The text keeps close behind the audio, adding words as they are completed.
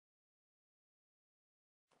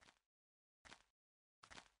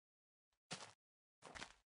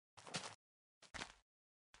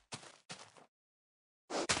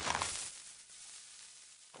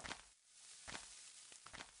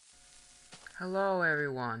Hello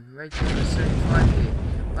everyone, Redgamer 35 here.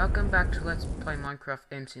 Welcome back to Let's Play Minecraft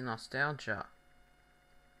Mcnostalgia.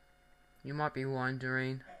 You might be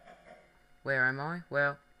wondering, where am I?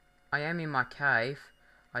 Well, I am in my cave.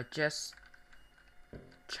 I just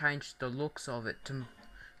changed the looks of it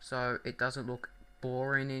so it doesn't look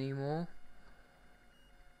boring anymore.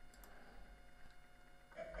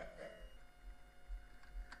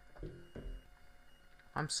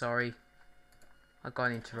 I'm sorry, I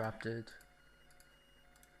got interrupted.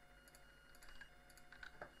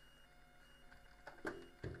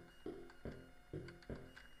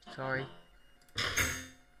 Sorry.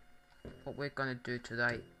 What we're gonna do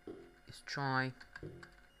today is try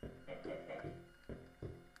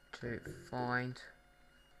to find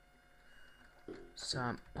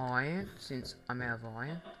some iron, since I'm out of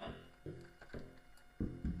iron.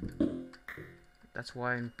 That's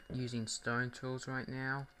why I'm using stone tools right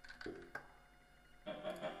now,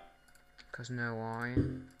 because no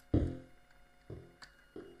iron.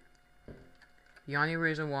 The only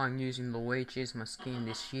reason why I'm using Luigi as my skin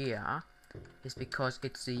this year is because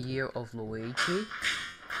it's the year of Luigi.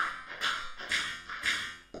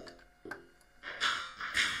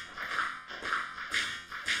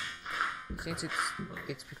 Since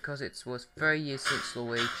it's because it was 3 years since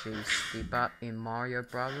Luigi's debut in Mario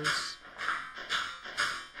Brothers.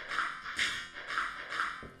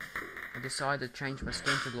 I decided to change my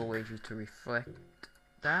skin to Luigi to reflect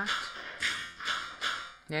that.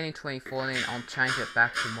 Then in 2014 I'll change it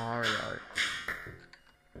back to Mario.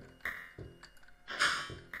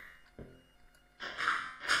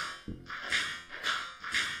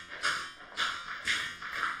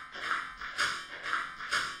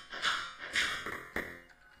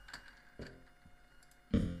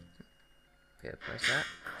 Better place that.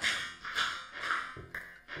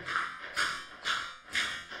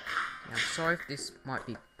 Now, I'm sorry if this might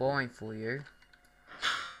be boring for you.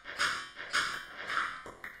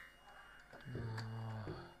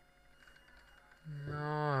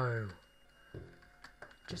 No,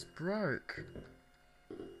 just broke.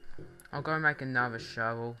 I'll go make another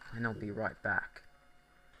shovel and I'll be right back.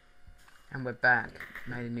 And we're back.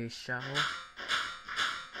 Made a new shovel.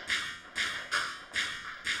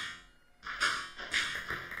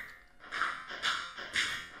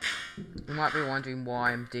 You might be wondering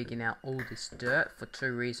why I'm digging out all this dirt, for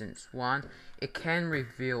two reasons. One, it can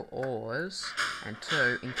reveal ores, and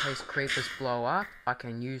two, in case creepers blow up, I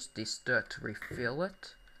can use this dirt to refill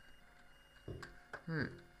it.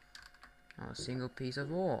 Not a single piece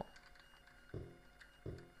of ore.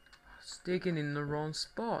 It's digging in the wrong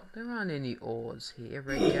spot. There aren't any ores here,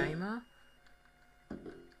 Redgamer.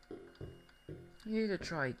 You need to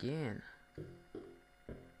try again.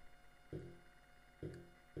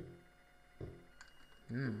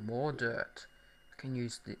 More dirt. I can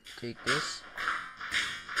dig this.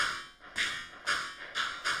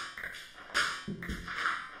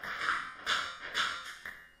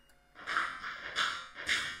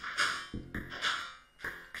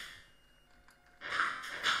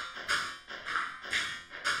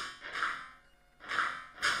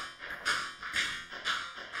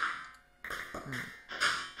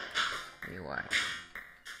 Anyway.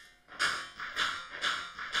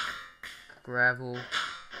 Gravel.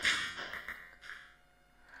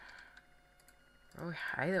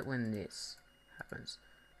 I hate it when this happens.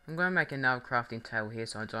 I'm going to make another crafting table here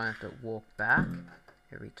so I don't have to walk back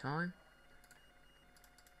every time.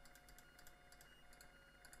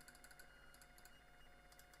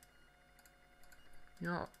 You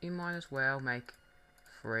know, you might as well make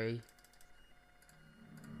 3.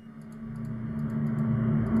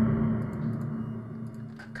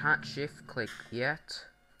 Can't shift click yet.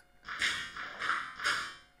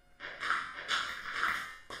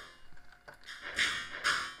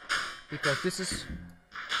 Because this is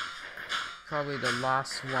probably the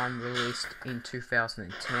last one released in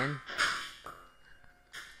 2010.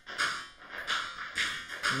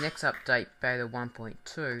 The next update, Beta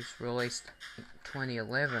 1.2, is released in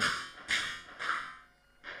 2011.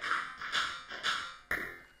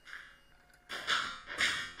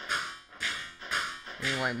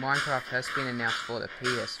 Anyway, Minecraft has been announced for the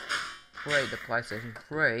PS3, the PlayStation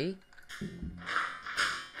 3.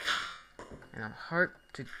 And I hope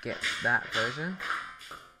to get that version.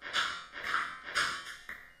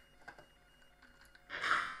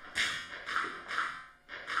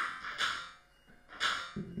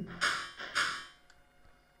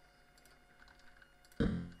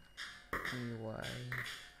 Anyway.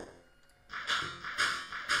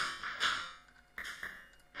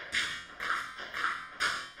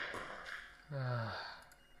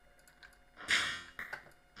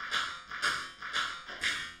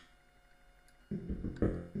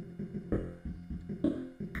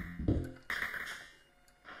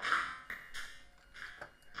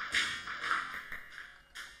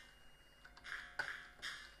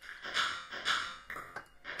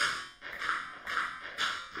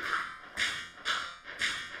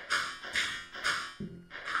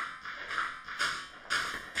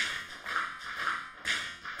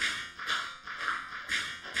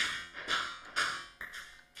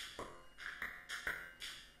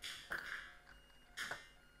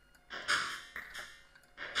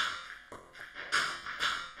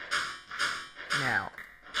 Now,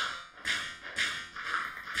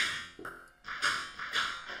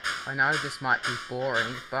 I know this might be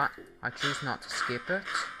boring, but I choose not to skip it.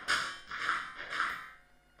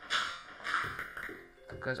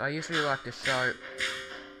 Because I usually like to show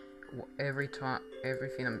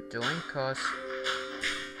everything I'm doing, because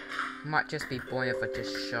it might just be boring if I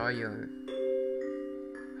just show you.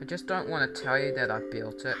 I just don't want to tell you that I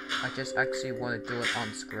built it, I just actually want to do it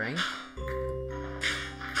on screen.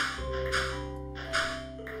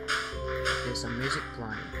 There's some music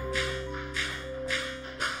playing.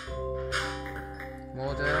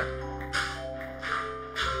 More dirt.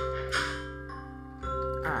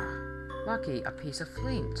 Ah, lucky, a piece of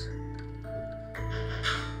flint.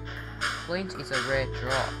 Flint is a rare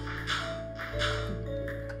drop.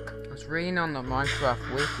 I was reading on the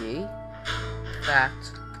Minecraft wiki that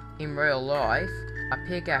in real life, a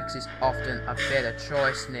pickaxe is often a better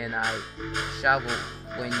choice than a shovel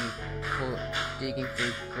when you put digging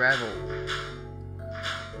through gravel.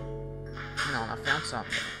 Hang on, I found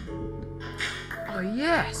something. Oh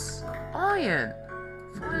yes! Iron!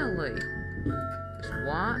 Finally! There's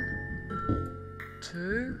 1,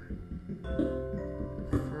 2,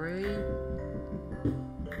 3,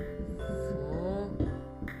 4,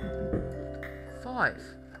 5.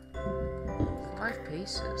 5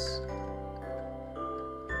 pieces.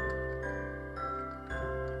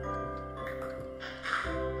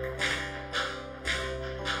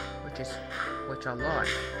 Which I like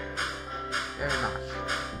very much.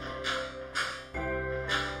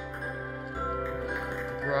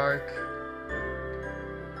 Broke.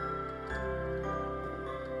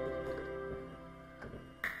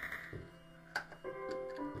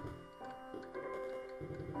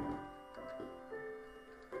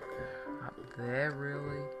 Up there,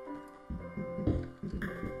 really?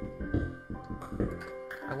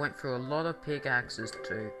 I went through a lot of pickaxes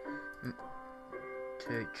to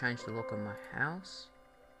change the look of my house.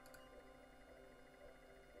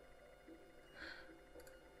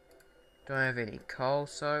 Don't have any coal,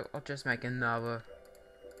 so I'll just make another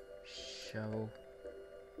shovel.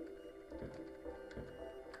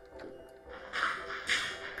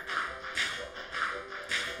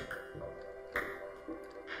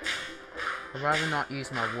 I'd rather not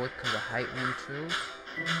use my wood because I hate wind tools.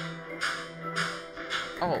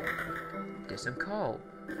 Oh, there's some coal.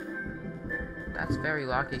 That's very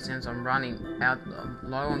lucky since I'm running out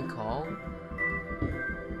low on coal.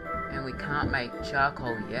 And we can't make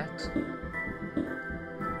charcoal yet.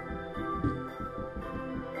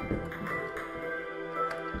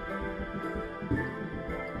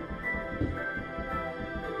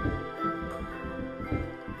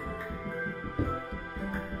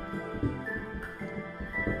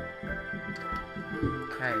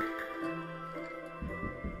 Okay.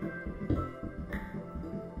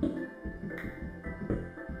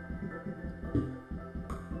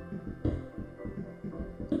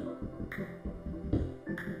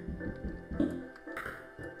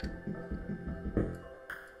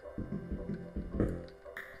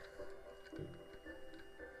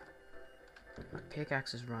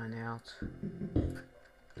 Pickaxe is run out.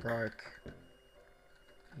 Broke.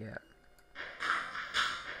 Yeah.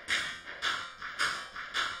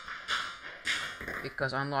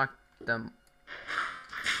 Because unlike the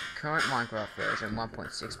current Minecraft version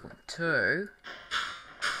 1.6.2,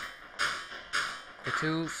 the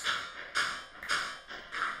tools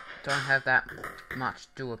don't have that much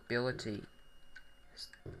durability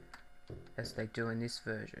as they do in this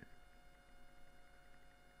version.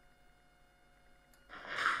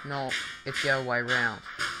 No, it's the other way around.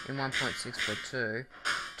 In 1.6.2,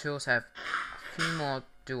 tools have a few more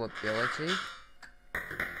durability.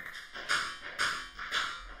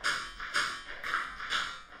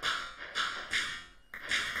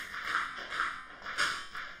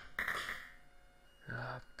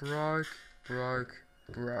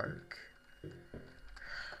 Broke.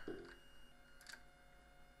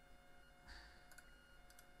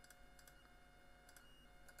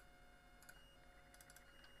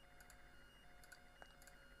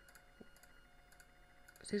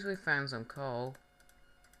 Since we found some coal,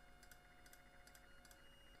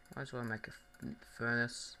 Might as well make a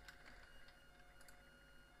furnace.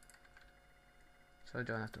 So I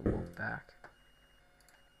don't have to walk back.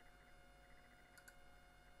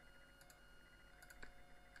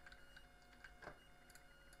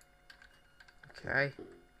 Okay.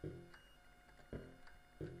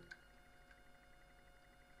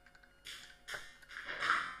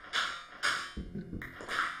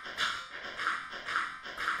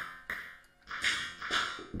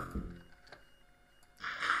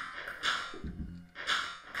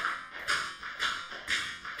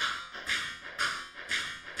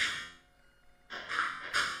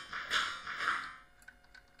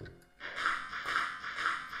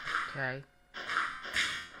 Okay.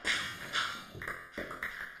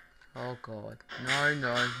 Oh god. No,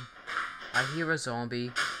 no. I hear a zombie.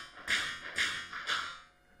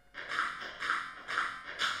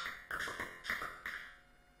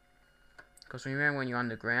 Because remember, when you're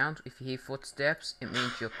underground, if you hear footsteps, it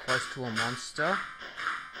means you're close to a monster.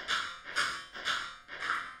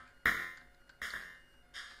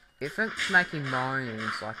 If it's making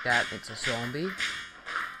moans like that, it's a zombie.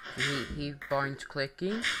 If you hear bones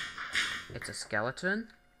clicking, it's a skeleton.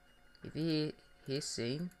 If you hear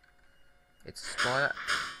hissing, it's a spider.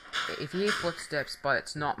 If you hear footsteps but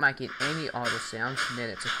it's not making any idle sounds, then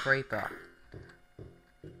it's a creeper.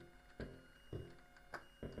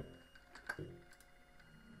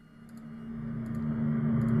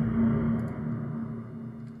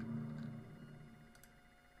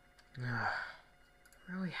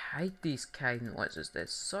 I really hate these cave noises, they're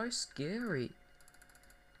so scary.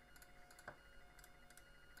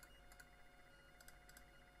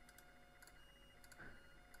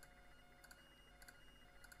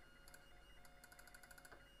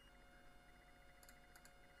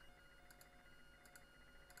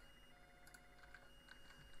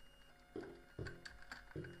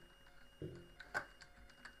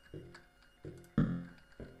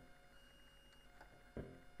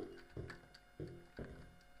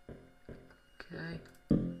 Okay.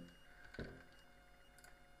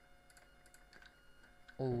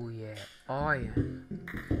 Oh yeah, iron.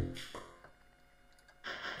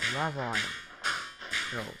 Love iron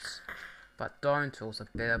tools. But stone tools are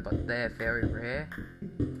better, but they're very rare.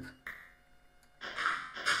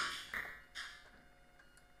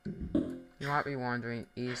 You might be wondering,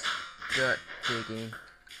 is dirt digging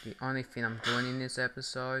the only thing I'm doing in this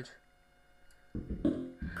episode?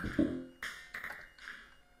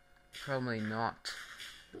 Probably not,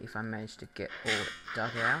 if I manage to get all it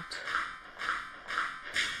dug out.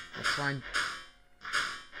 I'll try and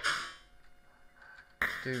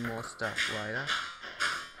do more stuff later.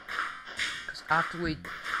 Because after we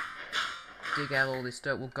dig out all this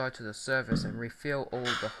dirt, we'll go to the surface and refill all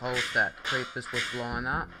the holes that creepers were blowing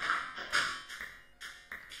up.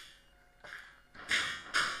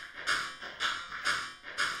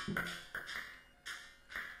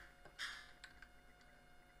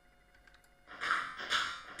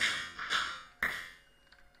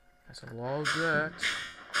 That's a lot of dirt.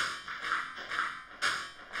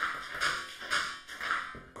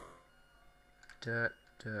 Dirt,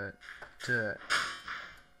 dirt, dirt.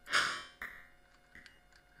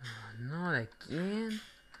 Oh, not again.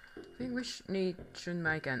 I think we should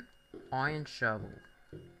make an iron shovel,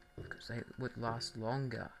 because they would last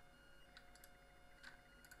longer.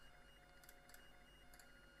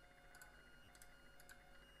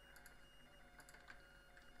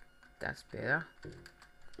 That's better.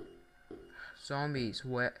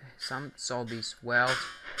 Some zombies wield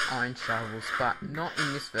iron shovels, but not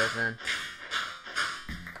in this version.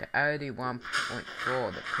 The added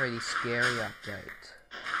 1.4, the pretty scary update.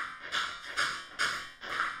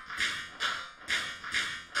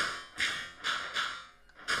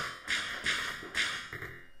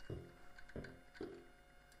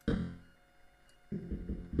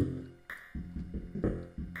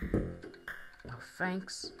 Oh,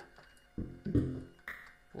 thanks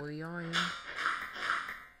for the iron.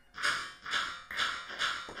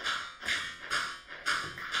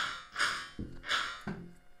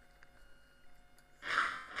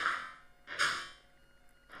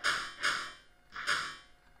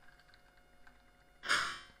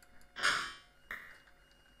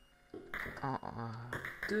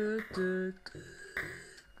 Du, du, du.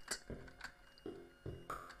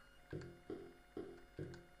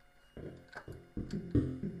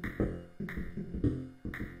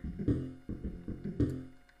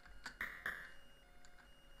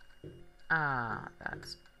 Ah,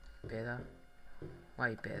 that's better.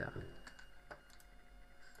 Way better.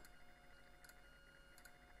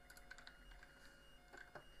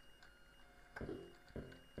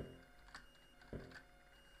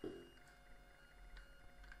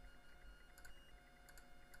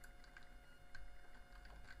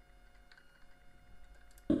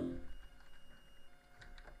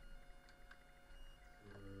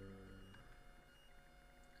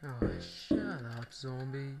 up,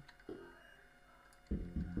 zombie.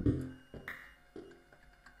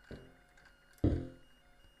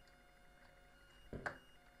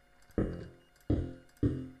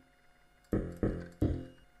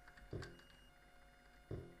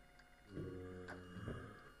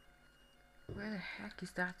 Where the heck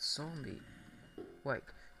is that zombie? Wait,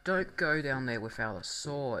 don't go down there without a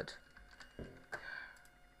sword.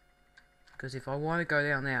 Because if I want to go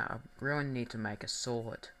down there, I really need to make a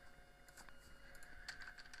sword.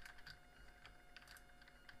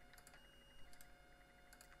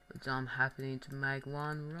 But I'm happening to make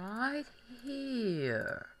one right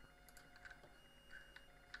here.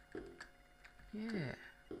 Yeah.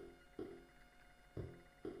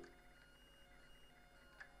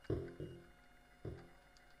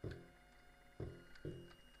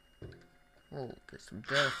 Oh, there's some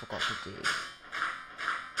dirt I forgot to dig.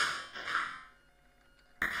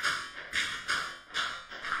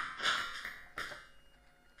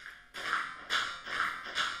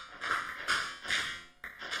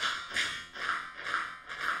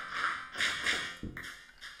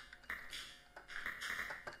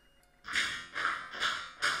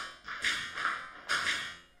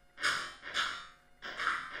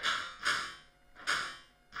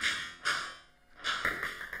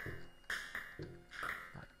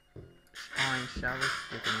 Iron shovel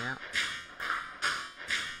sticking out.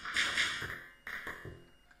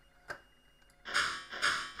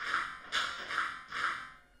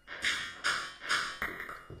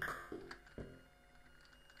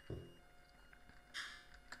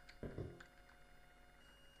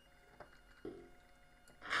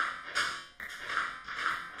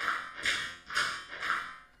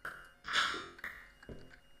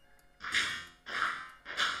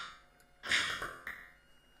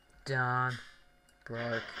 Done.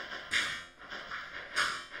 Broke.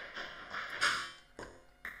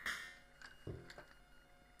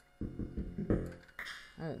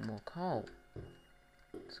 Oh, more coal.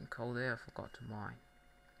 Some coal there I forgot to mine.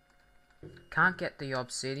 Can't get the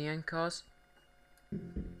obsidian cause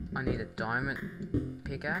I need a diamond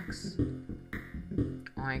pickaxe.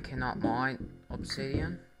 I cannot mine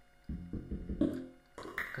obsidian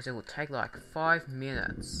because it will take like 5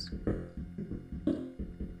 minutes.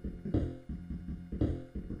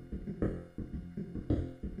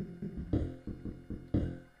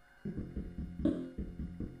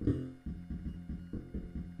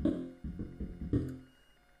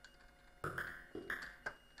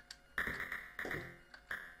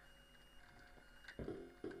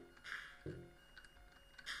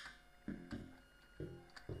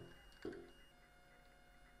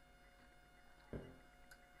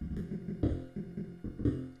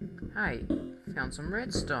 Hey, found some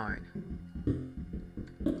redstone.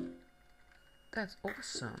 That's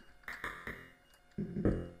awesome.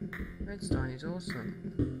 Redstone is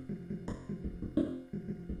awesome.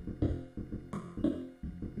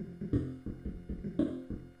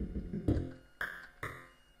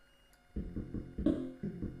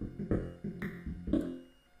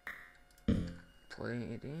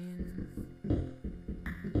 Putting it in.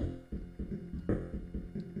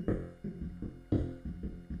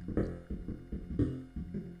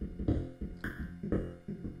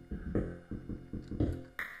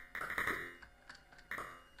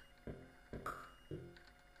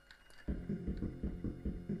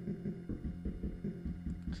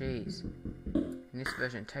 Jeez. In this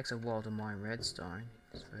version, it takes a while to mine redstone.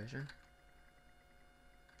 This version.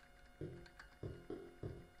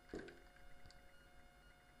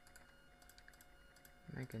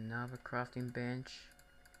 Make another crafting bench.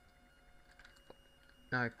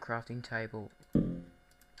 No, crafting table.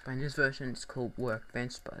 But in this version, it's called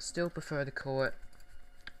workbench, but I still prefer to call it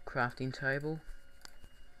crafting table.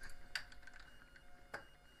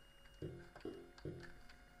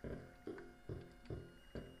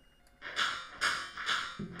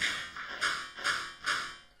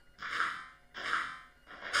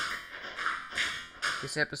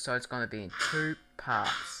 This episode's going to be in 2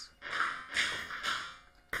 parts.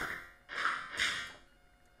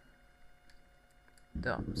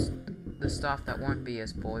 The stuff that won't be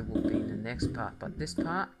as boring will be in the next part, but this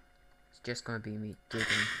part is just going to be me digging.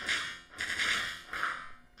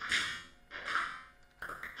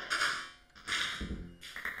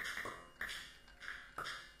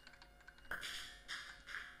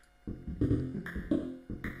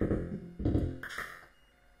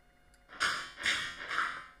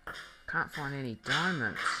 Can't find any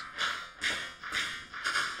diamonds.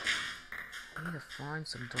 I need to find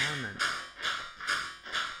some diamonds.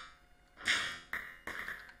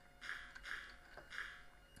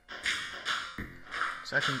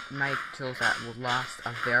 so I can make tools that will last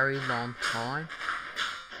a very long time.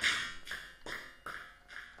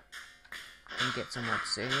 And get some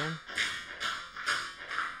obsidian.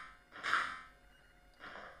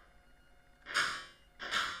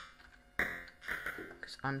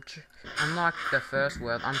 Unlike the first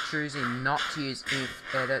world, I'm choosing not to use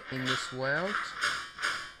edit in this world,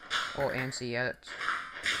 or MC edit,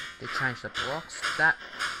 to change the blocks. That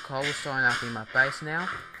cobblestone up in my base now,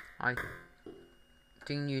 I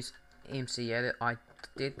didn't use MC edit, I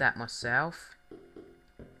did that myself.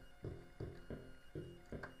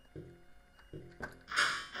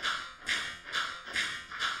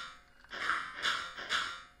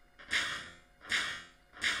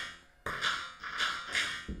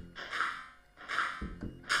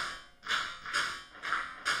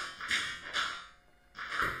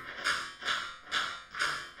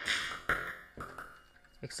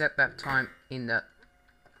 Except that time in the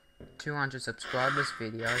 200 subscribers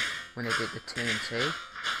video when I did the TNT,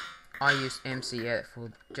 I used MC Edit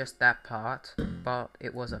for just that part, but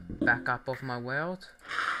it was a backup of my world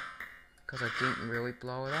because I didn't really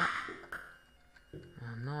blow it up.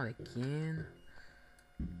 Oh, not again.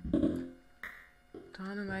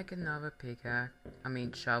 Time to make another pickaxe. I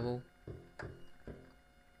mean shovel.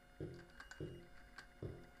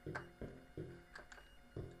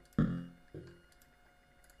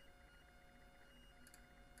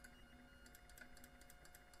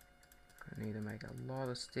 I need to make a lot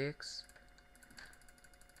of sticks.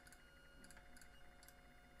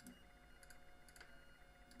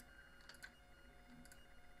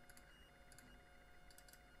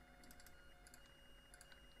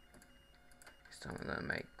 So I'm gonna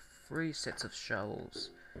make 3 sets of shovels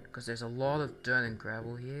because there's a lot of dirt and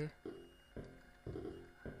gravel here.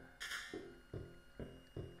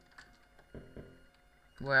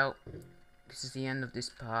 Well, this is the end of this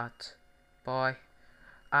part. Bye.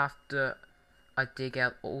 After I dig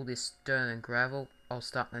out all this dirt and gravel, I'll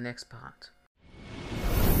start the next part.